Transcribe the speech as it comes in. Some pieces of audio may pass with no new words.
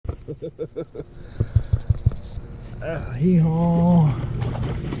Hee-haw.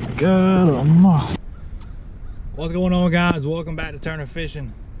 Got 'em. What's going on, guys? Welcome back to Turner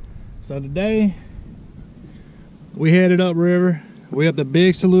Fishing. So today we headed upriver. We up the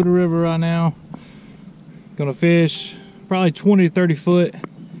Big Saluda River right now. Gonna fish probably 20 to 30 foot.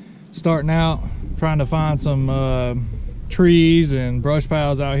 Starting out, trying to find some trees and brush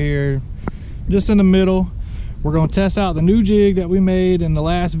piles out here, just in the middle. We're gonna test out the new jig that we made in the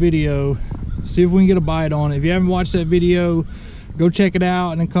last video. See if we can get a bite on it. If you haven't watched that video, go check it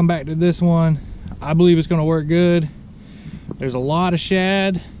out and then come back to this one. I believe it's gonna work good. There's a lot of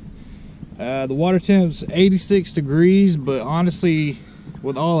shad. The water temp's 86 degrees, but honestly,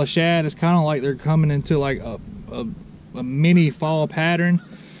 with all the shad, it's kind of like they're coming into like a mini fall pattern.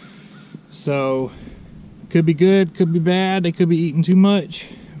 So, could be good, could be bad. They could be eating too much,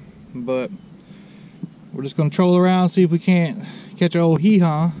 but we're just gonna troll around, see if we can't catch an old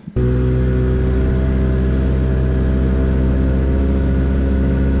hee-haw.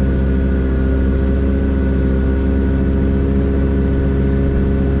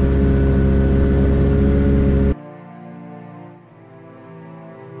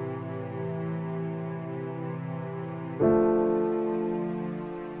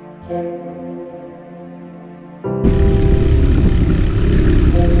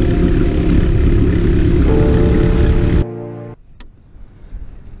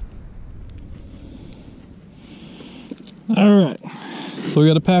 Alright, so we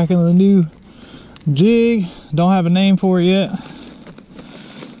got a pack of the new jig. Don't have a name for it yet,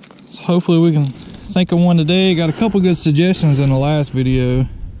 so hopefully we can think of one today. Got a couple good suggestions in the last video,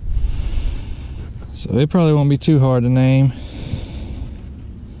 so it probably won't be too hard to name.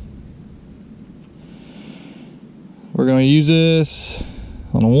 We're going to use this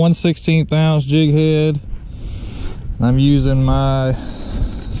on a 1/16 ounce jig head. I'm using my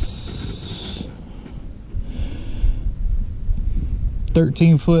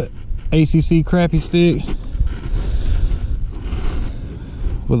 13-foot ACC Crappie stick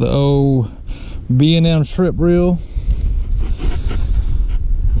with the old B&M shrimp reel.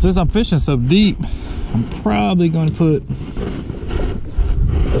 Since I'm fishing so deep, I'm probably going to put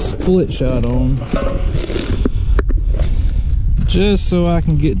a split shot on, just so I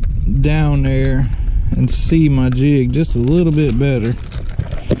can get down there and see my jig just a little bit better.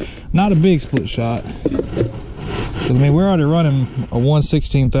 Not a big split shot, I mean, we're already running a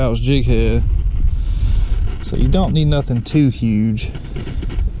 1/16 ounce jig head, so you don't need nothing too huge.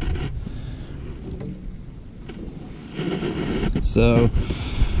 So,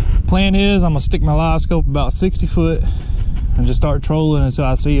 plan is I'm gonna stick my live scope about 60 foot and just start trolling until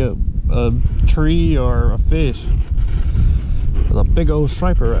I see a tree or a fish. There's a big old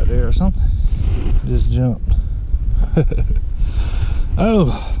striper right there or something. Just jumped.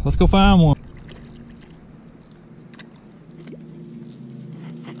 Oh, let's go find one.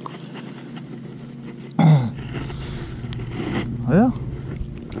 Well,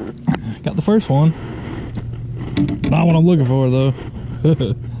 got the first one. Not what I'm looking for though.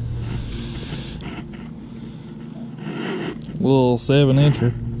 Little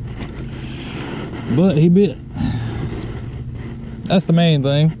 7-incher, but he bit. That's the main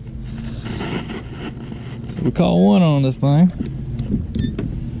thing. So we caught one on this thing.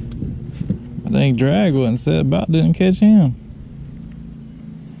 I think drag wasn't set, about didn't catch him.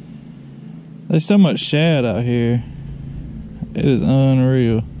 There's so much shad out here. It is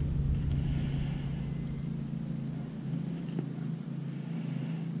unreal.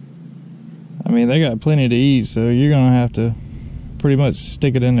 I mean, they got plenty to eat, so you're gonna have to pretty much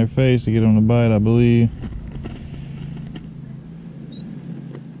stick it in their face to get on the bite, I believe.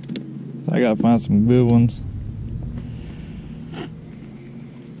 I gotta find some good ones.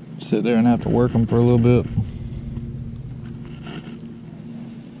 Sit there and have to work them for a little bit.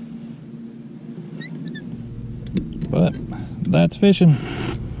 But that's fishing.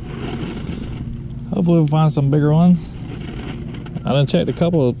 Hopefully we'll find some bigger ones. I done checked a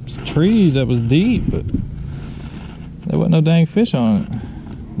couple of trees that was deep, but there wasn't no dang fish on it.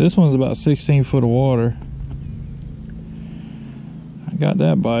 This one's about 16 foot of water. I got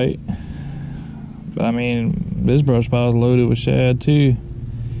that bite. But I mean, this brush pile is loaded with shad too.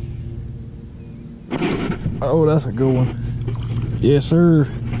 Oh, that's a good one. Yes, sir.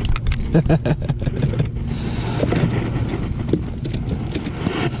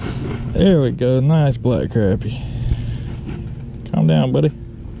 There we go, nice black crappie. Calm down, buddy.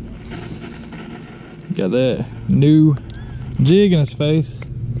 Got that new jig in his face.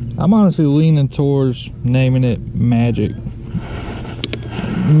 I'm honestly leaning towards naming it Magic.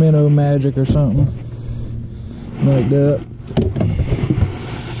 Minnow Magic or something like that.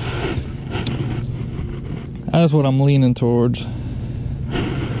 That's what I'm leaning towards.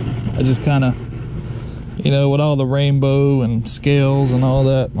 I just kind of, you know, with all the rainbow and scales and all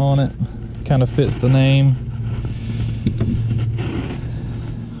that on it, kind of fits the name.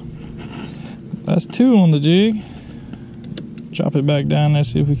 That's 2 on the jig. Drop it back down there,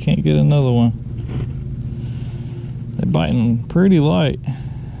 see if we can't get another one. They're biting pretty light.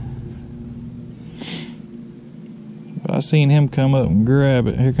 But I seen him come up and grab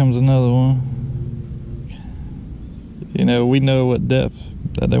it. Here comes another one. You know, we know what depth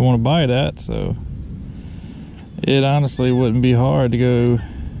that they want to bite at, so it honestly wouldn't be hard to go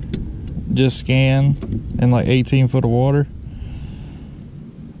just scan in like 18 foot of water,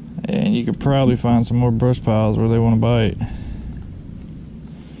 and you could probably find some more brush piles where they want to bite.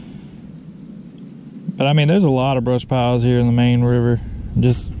 But I mean, there's a lot of brush piles here in the main river,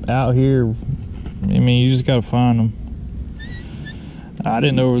 just out here. I mean, you just gotta find them. I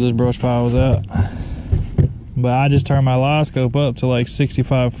didn't know where this brush pile was at, but I just turned my live scope up to like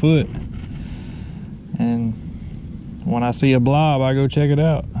 65 foot, and when I see a blob, I go check it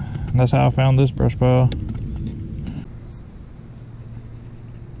out. And that's how I found this brush pile.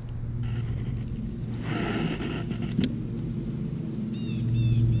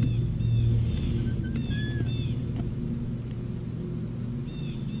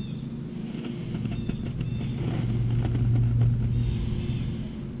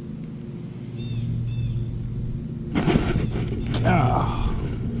 Ah.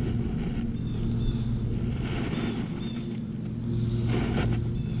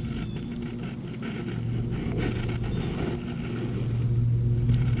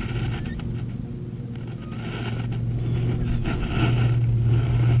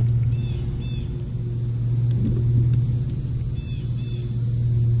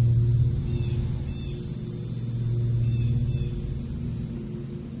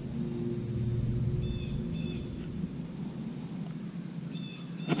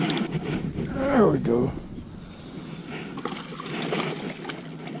 There we go.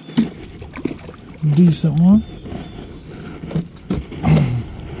 Decent one.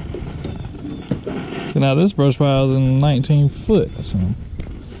 So now this brush pile is in 19 foot, so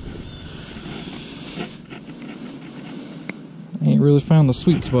ain't really found the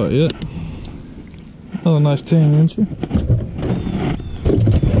sweet spot yet. Another nice 10-incher.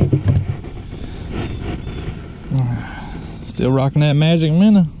 Still rocking that Magic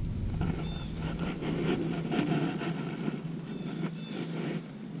Minnow.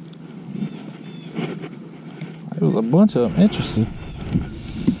 There was a bunch of them interested,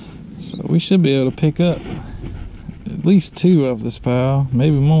 so we should be able to pick up at least 2 of this pile,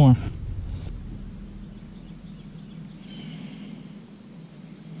 maybe more.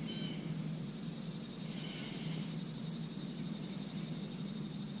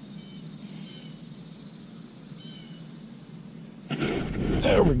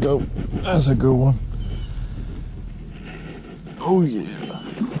 There we go. That's a good one. Oh yeah.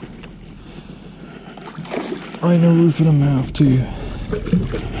 Right in the roof of the mouth too.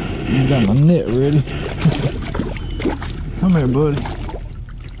 I got my net ready. Come here, buddy.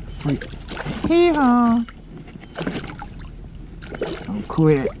 Freak. Hee-haw. I'm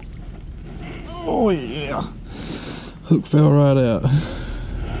quick. Oh yeah. Hook fell right out.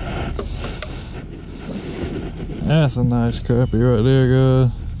 That's a nice crappie right there,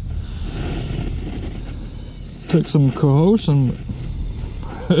 guys. Took some coercion.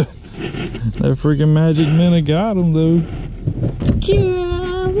 That freaking Magic Minnow got him though.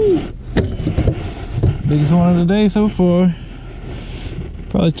 Biggest one of the day so far.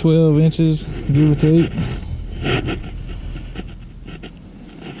 Probably 12 inches, give or take.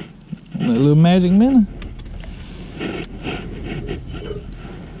 That little Magic Minnow.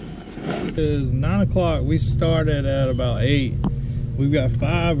 It is 9 o'clock. We started at about 8. We've got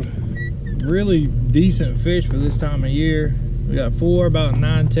 5 really decent fish for this time of year. We got 4 about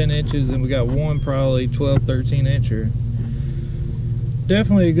 9-10 inches, and we got 1 probably 12-13 incher.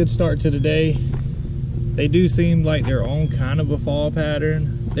 Definitely a good start to the day. They do seem like their own kind of a fall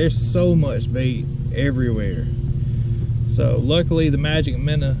pattern. There's so much bait everywhere. So luckily the Magic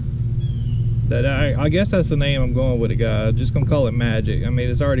Minnow, that I guess that's the name I'm going with it, guys. I'm just gonna call it Magic. I mean,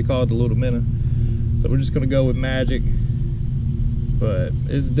 it's already called the Little Minnow, so we're just gonna go with Magic. But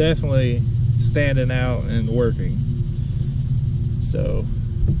it's definitely standing out and working. So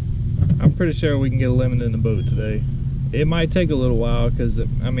I'm pretty sure we can get a limit in the boat today. It might take a little while because,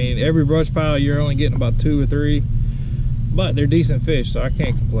 I mean, every brush pile you're only getting about 2 or 3, but they're decent fish, so I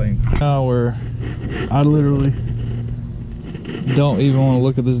can't complain. Now I literally don't even want to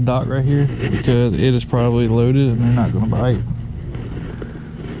look at this dock right here because it is probably loaded and they're not going to bite.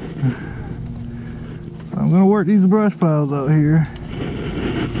 So I'm I'm gonna work these brush piles out here,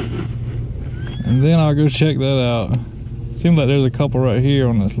 and then I'll go check that out. Seems like there's a couple right here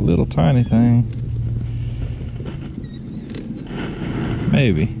on this little tiny thing.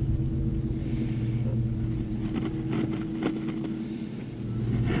 Maybe.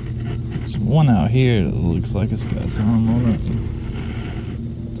 There's one out here that looks like it's got some on it.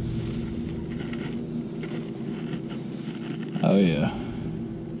 Oh yeah.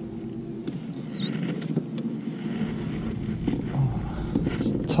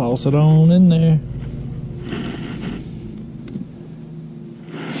 Let's toss it on in there.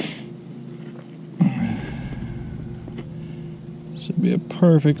 Should be a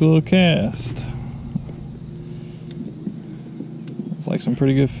perfect little cast. Looks like some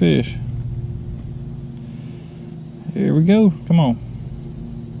pretty good fish. Here we go. Come on.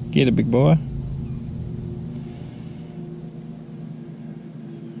 Get it, big boy.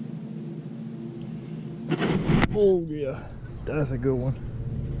 Oh yeah, that's a good one.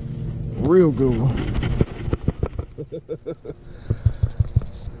 Real good one.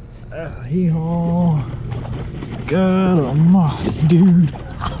 Hee-haw. God almighty, dude.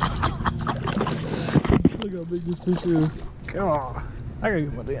 Look how big this fish is. God, I gotta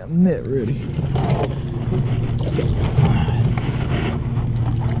get my damn net ready.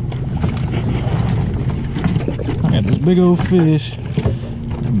 I got this big old fish,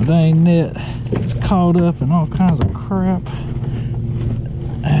 and my dang net is caught up in all kinds of crap.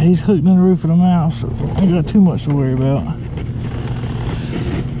 He's hooked in the roof of the mouth, so I ain't got too much to worry about.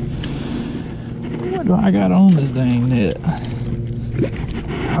 What do I got on this dang net?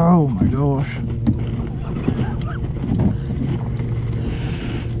 Oh my gosh.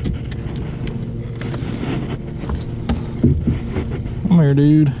 Come here,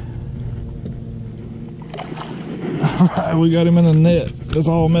 dude. Alright, we got him in the net. It's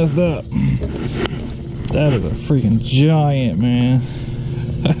all messed up. That is a freaking giant, man.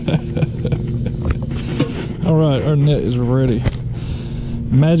 Alright, our net is ready.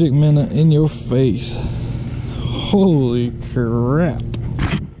 Magic minute in your face. Holy crap.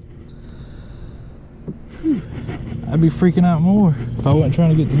 I'd be freaking out more if I wasn't trying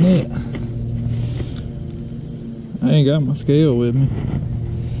to get the net. I ain't got my scale with me.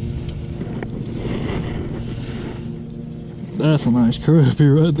 That's a nice crappie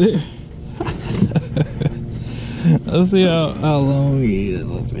right there. Let's see how long he is.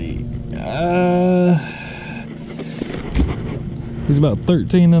 Let's see. He's about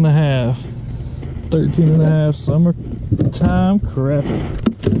 13 and a half. 13 and a half summertime crappie.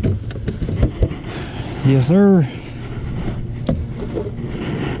 Yes, sir.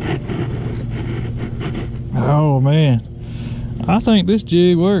 Oh, man. I think this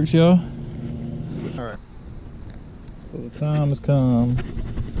jig works, y'all. Alright. So the time has come.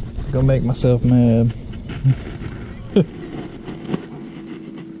 I'm gonna make myself mad.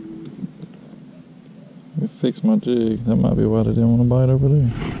 Fix my jig. That might be why they didn't want to bite over there.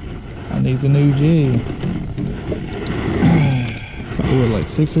 I need a new jig. What, like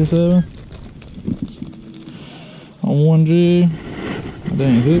 6 or 7 on one jig? My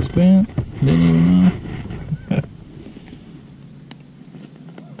dang hook bent. Didn't even know.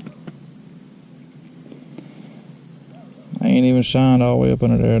 I ain't even shined all the way up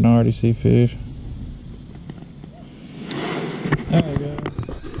under there and I already see fish. Alright guys,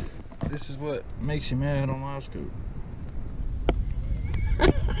 this is what makes you mad on my scoop.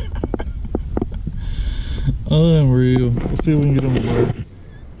 Unreal. Let's see if we can get them to work.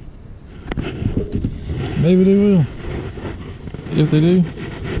 Maybe they will. If they do,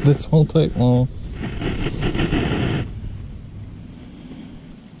 this won't take long.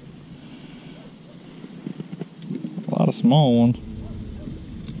 A lot of small ones.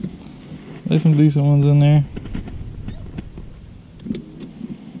 There's some decent ones in there.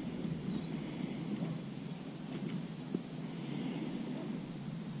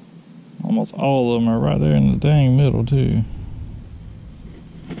 Almost all of them are right there in the dang middle too.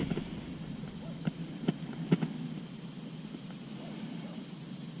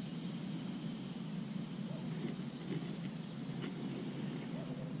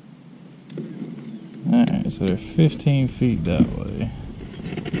 Alright, so they're 15 feet that way.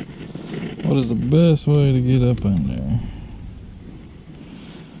 What is the best way to get up in there?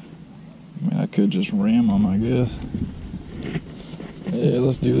 I mean, I could just ram them, I guess. Yeah,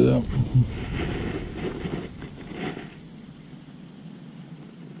 let's do that.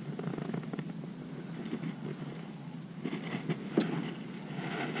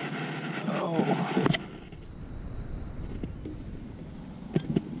 Oh.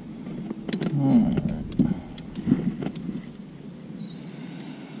 Alright.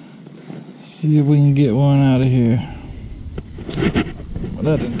 See if we can get one out of here. Well,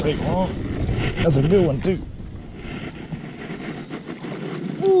 that didn't take long. That's a good one too.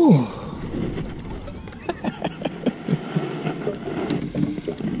 Ooh.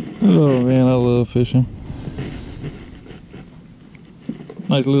 Oh man, I love fishing.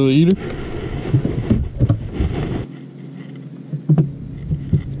 Nice little eater.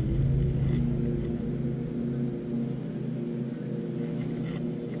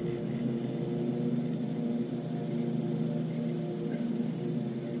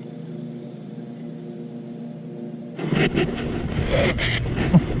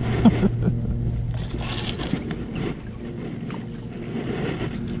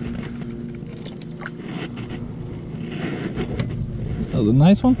 That was a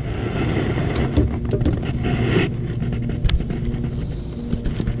nice one.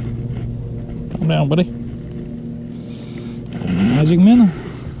 Calm down, buddy. Magic minnow.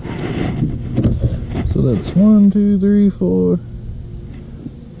 So that's 1, 2, 3, 4,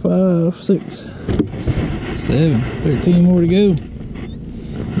 5, 6, 7, 13 more to go.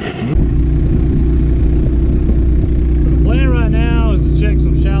 The plan right now is to check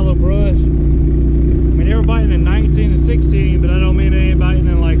some shallow brush. I mean, they were biting in 19 and 16, but I don't mean they ain't biting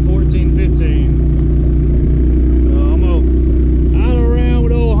in like 14, 15. So I'm gonna idle around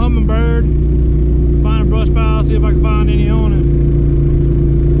with old hummingbird, find a brush pile, see if I can find any on it.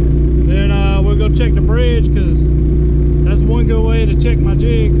 Then we'll go check the bridge, because that's one good way to check my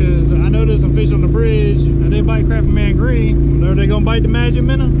jig, because I know there's some fish on the bridge. And they bite crappie man green. Are they gonna bite the magic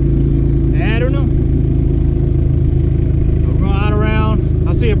minnow? I don't know. We're gonna idle around.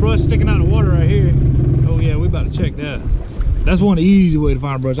 I see a brush sticking out of the water right here. Oh yeah, we about to check that. That's one easy way to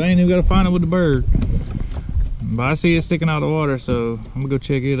find a brush. I ain't even gotta find it with the bird. But I see it sticking out of the water, so I'm gonna go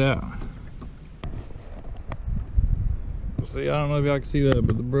check it out. See, I don't know if y'all can see that,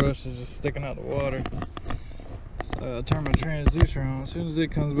 but the brush is just sticking out the water. So I turn my transducer on. As soon as it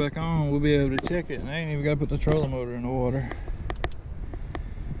comes back on, we'll be able to check it. And I ain't even got to put the trolling motor in the water.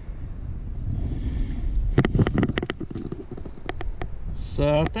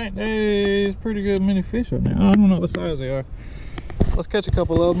 So I think there's pretty good many fish right now. I don't know what size they are. Let's catch a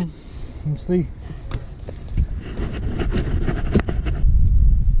couple of them and see.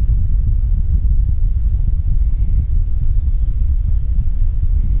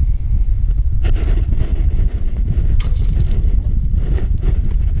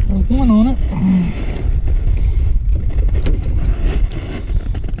 One on it.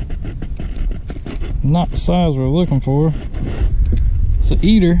 Not the size we're looking for. It's an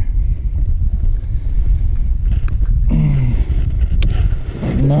eater.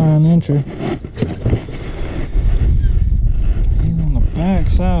 9-incher. He's on the back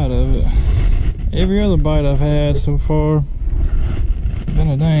side of it. Every other bite I've had so far been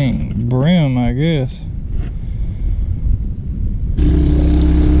a dang brim, I guess.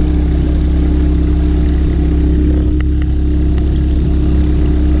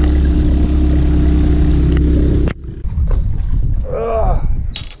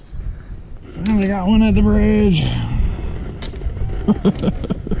 Finally got one at the bridge.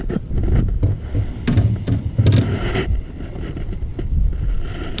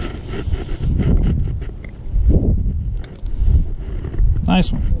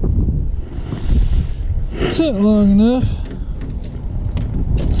 Nice one. Sit long enough.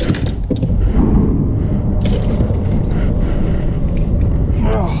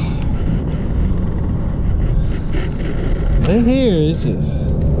 Oh. They're here, it's just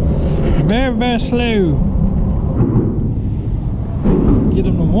very, very slow. Get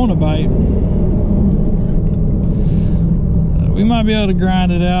them to want to bite. We might be able to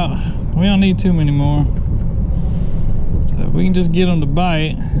grind it out. We don't need too many more. So if we can just get them to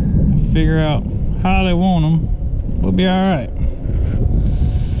bite and figure out how they want them, we'll be all right.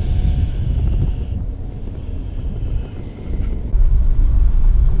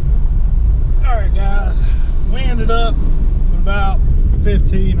 All right, guys. We ended up with about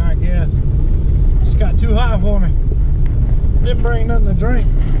 15, I guess. Just got too high for me. Didn't bring nothing to drink.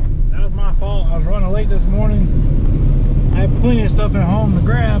 That was my fault. I was running late this morning. I had plenty of stuff at home to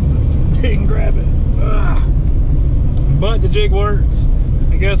grab. Didn't grab it. Ugh. But the jig works.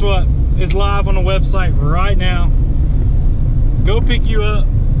 And guess what? It's live on the website right now. Go pick you up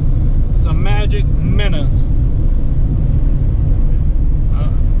some magic minnows.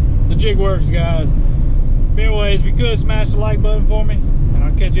 The jig works, guys. But anyways, if you could smash the like button for me, and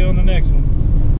I'll catch you on the next one.